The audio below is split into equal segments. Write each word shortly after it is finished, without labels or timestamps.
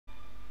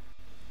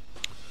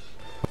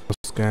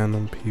What's going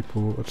on,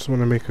 people? I just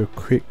want to make a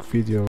quick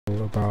video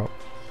about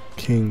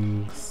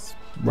King's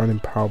running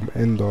power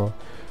ender,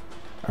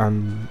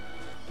 and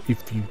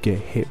if you get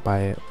hit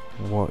by it,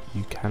 what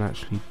you can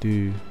actually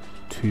do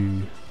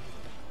to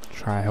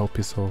try help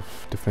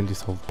yourself defend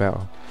yourself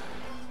better.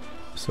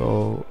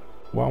 So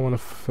what I want to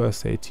first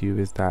say to you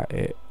is that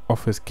it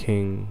offers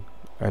King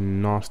a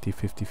nasty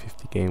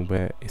 50-50 game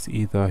where it's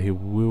either he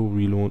will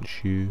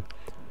relaunch you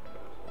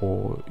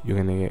or you're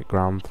gonna get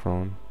ground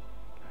thrown.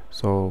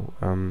 So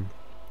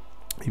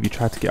if you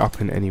try to get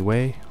up in any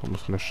way, I'm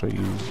just gonna show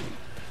you,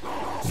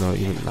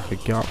 even like a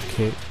get up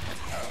kick,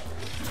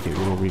 it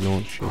will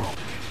relaunch you.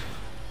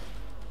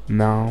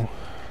 Now,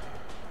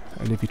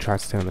 and if you try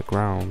to stay on the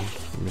ground,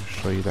 I'm gonna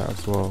show you that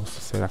as well. So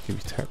say like if you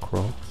tech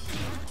roll,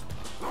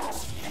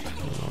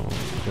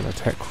 you're gonna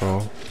tech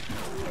roll,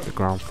 the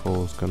ground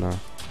throw is gonna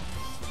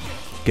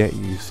get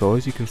you. So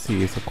as you can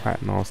see, it's a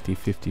quite nasty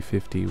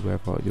 50-50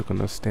 whether you're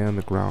gonna stay on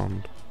the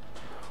ground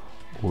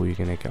or you're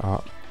gonna get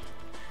up.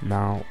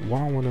 Now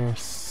what I want to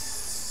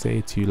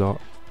say to you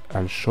lot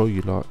and show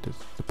you lot,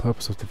 the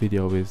purpose of the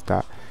video is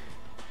that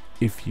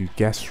if you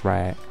guess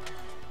right,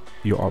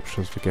 your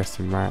options for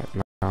guessing right.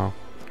 Now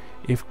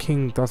if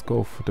King does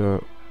go for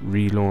the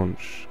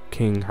relaunch,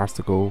 King has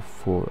to go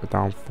for a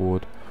down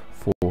forward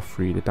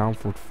 4-3. The down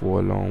forward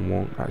 4 alone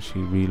won't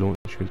actually relaunch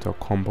you into a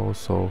combo.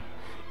 So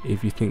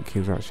if you think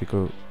King's actually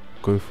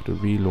go for the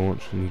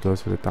relaunch and he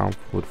goes for the down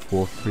forward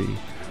 4-3,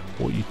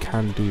 what you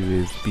can do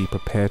is be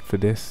prepared for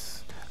this.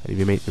 And if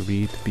you make the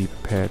read, be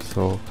prepared.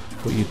 So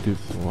what you do,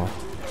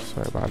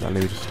 sorry about that,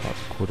 let me just start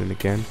recording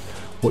again.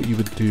 What you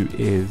would do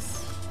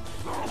is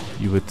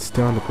you would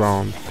stay on the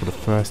ground for the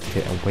first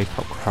hit and wake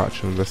up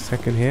crouch on the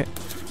second hit,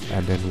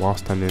 and then while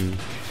standing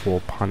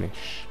for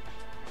punish.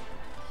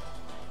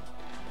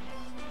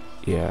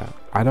 Yeah,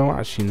 I don't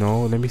actually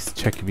know, let me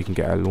check if you can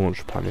get a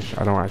launch punish.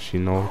 I don't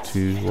actually know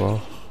too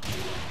well,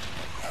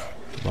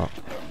 but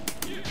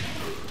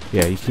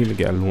yeah, you can even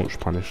get a launch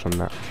punish on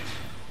that.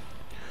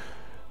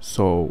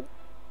 So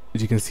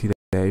as you can see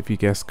there, if you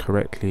guess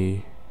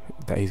correctly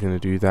that he's going to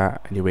do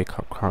that and you wake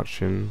up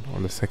crouching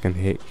on the second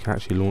hit, you can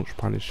actually launch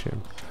punish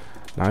him.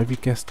 Now if you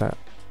guess that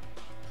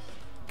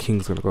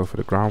King's going to go for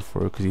the ground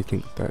throw because you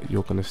think that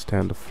you're going to stay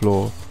on the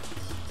floor,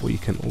 what you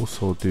can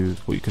also do,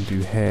 what you can do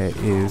here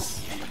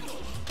is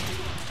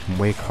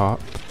wake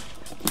up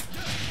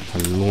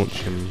and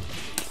launch him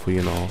for,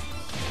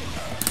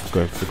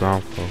 going for the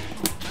ground throw.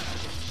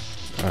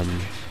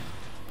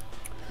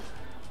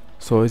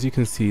 So as you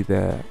can see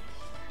there,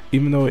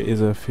 even though it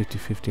is a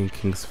 50-50 in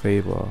King's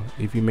favor,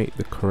 if you make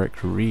the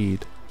correct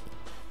read,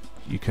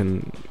 you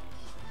can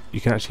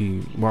actually,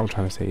 what I'm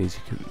trying to say is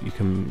you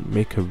can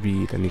make a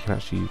read and you can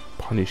actually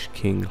punish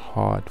King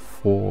hard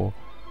for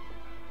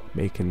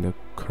making the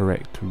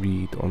correct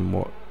read on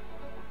what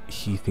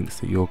he thinks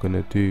that you're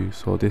gonna do.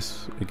 So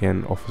this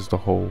again offers the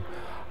whole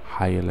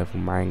higher level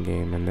mind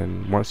game, and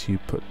then once you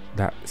put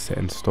that set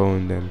in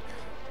stone, then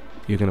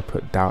you're gonna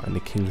put doubt in the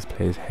King's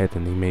player's head,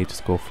 and he may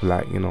just go for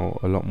like,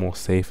 a lot more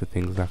safer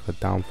things like a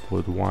down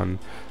forward 1,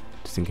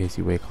 just in case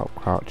you wake up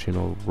crouching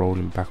or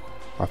rolling back.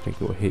 I think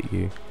it will hit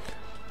you.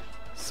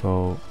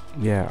 So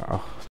yeah, I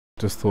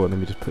just thought let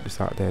me just put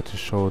this out there to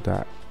show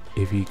that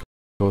if he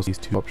goes these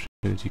two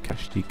options, you can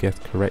actually guess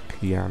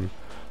correctly and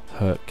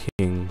hurt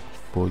King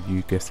for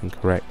you guessing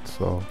correct.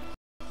 So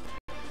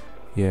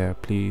yeah,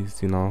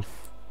 please,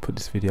 put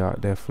this video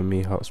out there for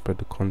me, help spread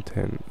the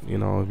content. If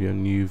you're a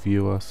new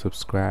viewer,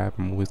 subscribe.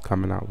 I'm always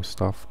coming out with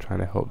stuff trying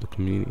to help the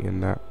community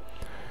and that.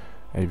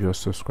 And if you're a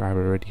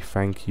subscriber already,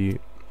 thank you,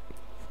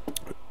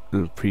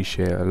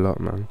 appreciate it a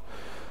lot, man.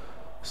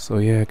 So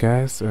yeah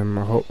guys, I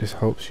hope this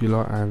helps you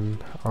lot,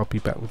 and I'll be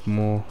back with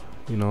more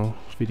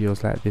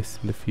videos like this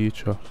in the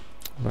future.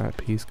 Alright,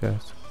 peace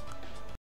guys.